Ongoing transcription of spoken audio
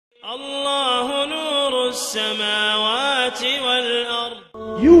الله نور السماوات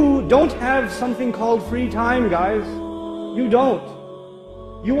والأرض. You don't have something called free time, guys. You don't.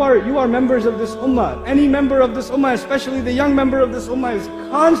 You are members of this ummah. Any member of this ummah, especially the young member of this ummah, is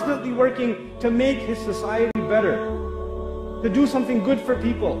constantly working to make his society better, to do something good for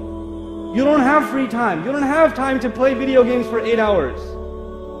people. You don't have free time. You don't have time to play video games for 8 hours.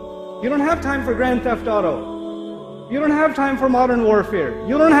 You don't have time for Grand Theft Auto. You don't have time for Modern Warfare.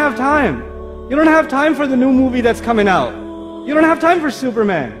 You don't have time. You don't have time for the new movie that's coming out. You don't have time for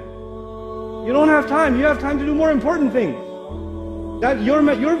Superman. You don't have time. You have time to do more important things. That your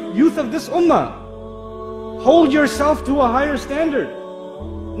youth of this ummah, hold yourself to a higher standard.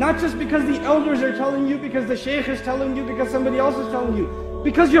 Not just because the elders are telling you, because the shaykh is telling you, because somebody else is telling you.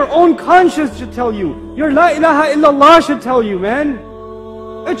 Because your own conscience should tell you. Your la ilaha illallah should tell you, man.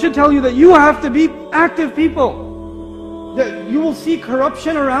 It should tell you that you have to be active people. That you will see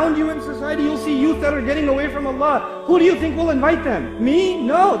corruption around you in society. You'll see youth that are getting away from Allah. Who do you think will invite them? Me?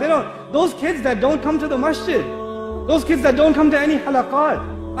 No, they don't. Those kids that don't come to the masjid. Those kids that don't come to any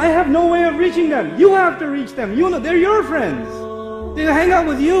halaqat, I have no way of reaching them. You have to reach them. You know, they're your friends. They hang out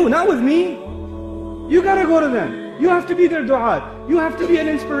with you, not with me. You gotta go to them. You have to be their du'at. You have to be an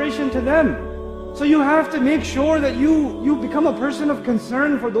inspiration to them. So you have to make sure that you become a person of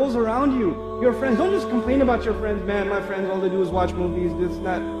concern for those around you, your friends. Don't just complain about your friends. Man, my friends, all they do is watch movies, this,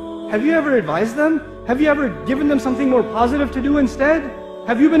 that. Have you ever advised them? Have you ever given them something more positive to do instead?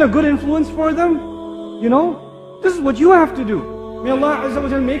 Have you been a good influence for them? You know? This is what you have to do. May Allah Azza wa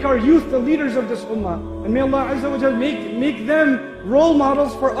Jal make our youth the leaders of this ummah. And may Allah Azza wa Jal make them role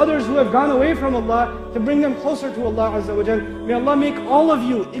models for others who have gone away from Allah, to bring them closer to Allah Azza wa Jal. May Allah make all of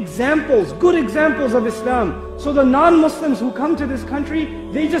you examples, good examples of Islam. So the non-Muslims who come to this country,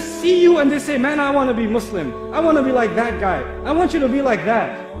 they just see you and they say, man, I want to be Muslim. I want to be like that guy. I want you to be like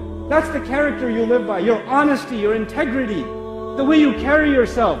that. That's the character you live by. Your honesty, your integrity, the way you carry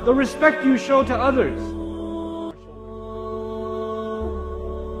yourself, the respect you show to others.